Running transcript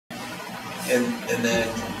And then,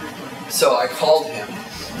 so I called him,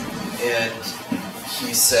 and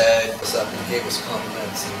he said, what's up, and gave us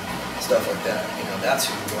compliments and stuff like that. You know, that's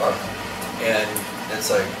who you are. And it's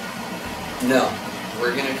like, no,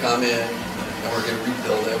 we're gonna come in and we're gonna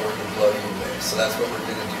rebuild it. We're gonna blow you away. So that's what we're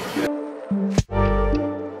gonna do.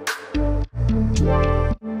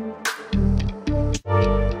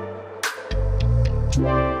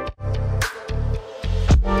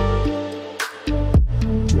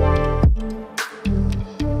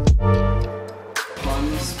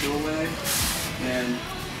 Spillway, and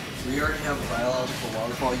we already have a biological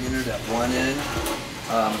waterfall unit at one end,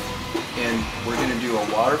 and we're going to do a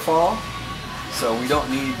waterfall, so we don't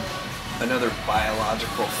need another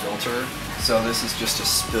biological filter. So this is just a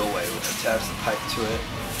spillway, which attaches the pipe to it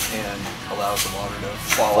and allows the water to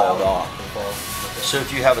fall off. So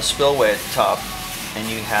if you have a spillway at the top and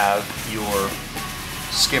you have your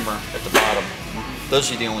skimmer at the bottom,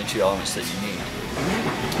 those are the only two elements that you need.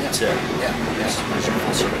 That's it. Yeah. There's your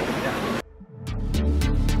full circle.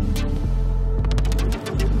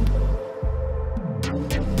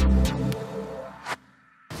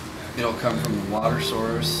 It'll come from the water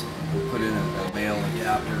source. We'll put in a male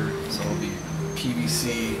adapter, so it'll be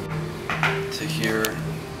PVC to here,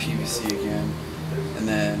 PVC again, and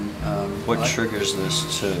then what triggers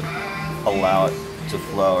this to allow it to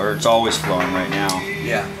flow, or it's always flowing right now?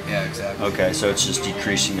 Yeah, exactly. Okay, so it's just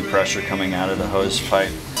decreasing the pressure coming out of the hose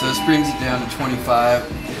pipe. So this brings it down to 25,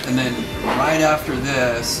 and then right after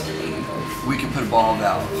this, we can put a ball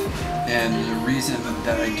valve. And the reason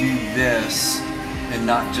that I do this and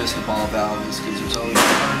not just a ball valve is because there's always a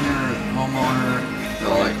partner, a homeowner,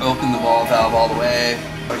 they'll like open the ball valve all the way.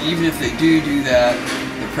 But even if they do that,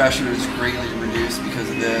 the pressure is greatly reduced because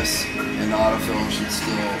of this, and the autofill should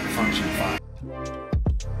still function fine.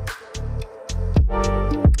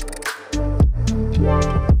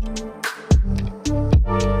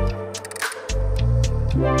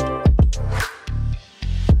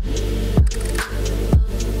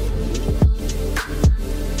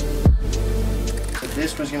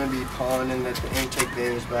 This was going to be pond, and that the intake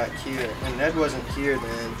bay was back here, and Ned wasn't here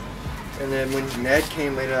then. And then when Ned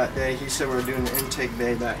came later that day, he said we're doing the intake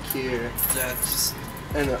bay back here.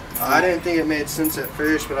 And I didn't think it made sense at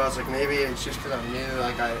first, but I was like, maybe it's just because I'm new,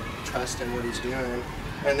 like I trust in what he's doing.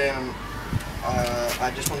 And then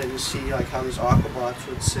I just wanted to see like how these aqua blocks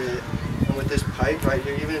would sit. And with this pipe right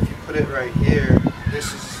here, even if you put it right here,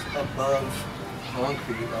 this is above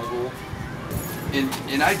concrete level.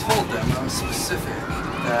 And I told them, I was specific,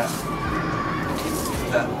 that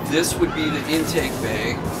this would be the intake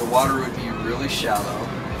bay, the water would be really shallow,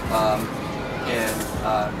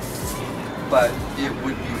 but it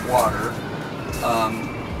would be water,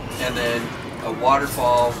 and then a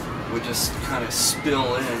waterfall would just kind of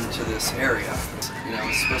spill into this area. You know,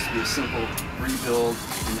 it's supposed to be a simple rebuild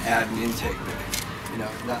and add an intake bay, you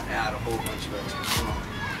know, not add a whole bunch of extra.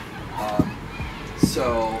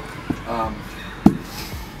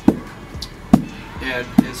 And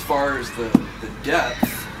as far as the depth,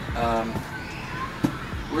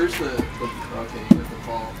 where's the okay, here's the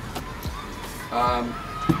fall.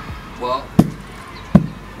 Well,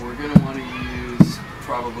 we're going to want to use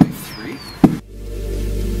probably 3.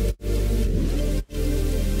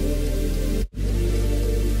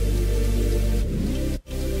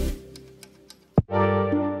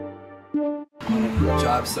 On a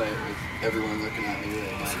job site with everyone looking at me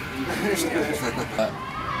right now.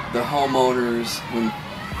 The homeowners when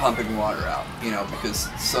pumping water out, you know, because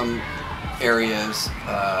some areas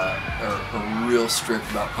are real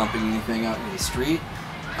strict about pumping anything out in the street.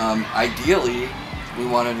 Ideally, we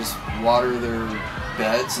want to just water their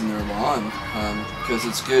beds and their lawn because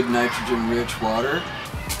it's good nitrogen-rich water.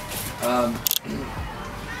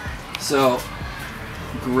 So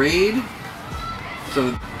grade,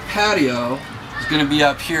 so the patio is going to be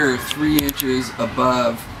up here 3 inches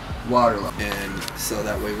above water level, and so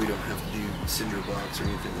that way we don't have to do cinder blocks or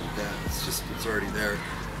anything like that. It's already there.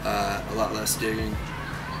 A lot less digging,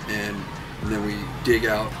 and then we dig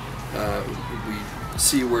out. We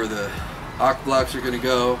see where the aqua blocks are going to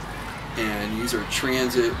go, and use our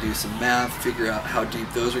transit, do some math, figure out how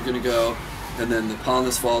deep those are going to go, and then the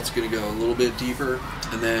pondless vault's going to go a little bit deeper,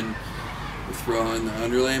 and then we throw in the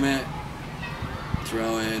underlayment,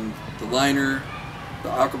 throw in the liner,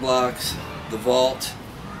 the aqua blocks, the vault.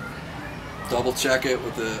 Double check it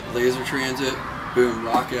with the laser transit, boom,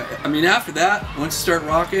 rock it. I mean, after that, once you start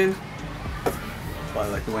rocking, Fly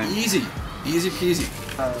like the wind. easy peasy.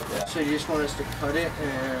 So you just want us to cut it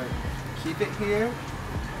and keep it here?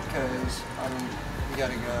 Because we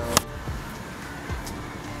gotta go.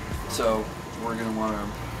 So we're gonna want to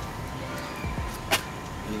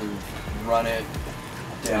either run it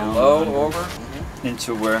down low over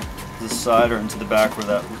into where the side or into the back where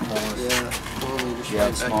that hole is. Yeah, totally. Just Yeah,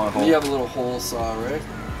 right smaller back. hole. You have a little hole saw, right?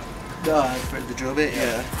 For the drill bit,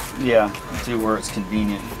 yeah. Yeah, to where it's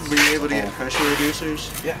convenient. Were you able to get pressure reducers?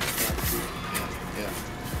 Yeah.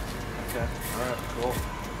 Okay. All right. Cool.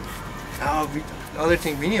 The other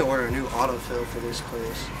thing, we need to order a new autofill for this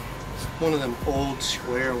place. It's one of them old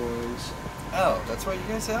square ones. Oh, that's what you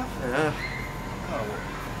guys have? Yeah. Oh.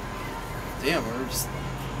 Damn, we're just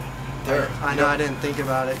there. I know. I didn't think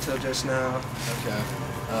about it till just now. Okay.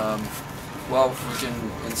 Well, we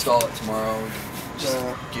can install it tomorrow. Just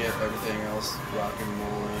get everything else rocking and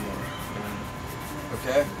rolling.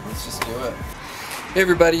 Okay, let's just do it. Hey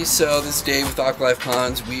everybody, so this is Dave with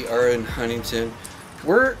Aqualifeponds. We are in Huntington.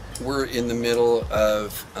 We're in the middle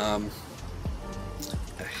of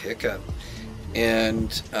a hiccup, and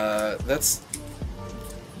that's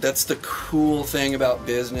the cool thing about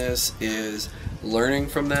business, is learning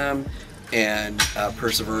from them and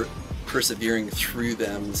persevering through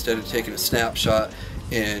them instead of taking a snapshot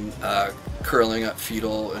and curling up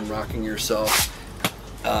fetal and rocking yourself.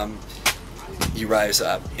 You rise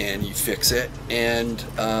up and you fix it, and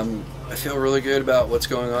I feel really good about what's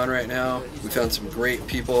going on right now. We found some great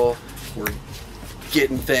people. We're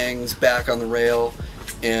getting things back on the rail,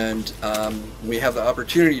 and we have the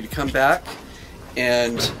opportunity to come back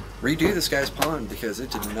and redo this guy's pond because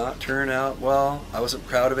it did not turn out well. I wasn't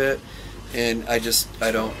proud of it, and I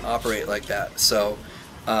don't operate like that. So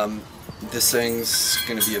this thing's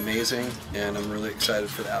going to be amazing, and I'm really excited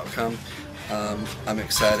for the outcome. I'm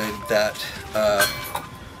excited that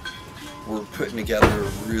we're putting together a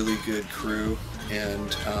really good crew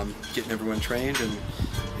and getting everyone trained,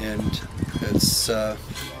 and it's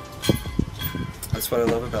that's what I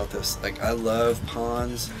love about this. Like, I love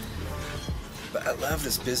ponds, but I love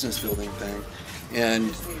this business building thing,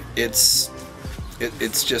 and it's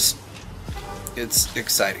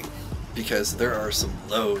exciting because there are some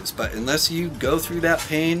lows, but unless you go through that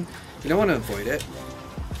pain, you don't want to avoid it.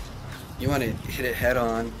 You want to hit it head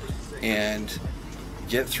on and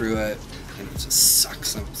get through it, and it just sucks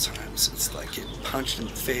sometimes. It's like getting punched in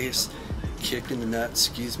the face, kicked in the nuts,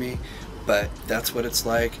 excuse me, but that's what it's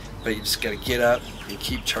like. But you just got to get up and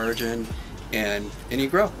keep charging, and you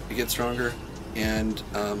grow, you get stronger, and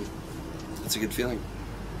it's a good feeling.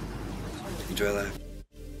 Enjoy life.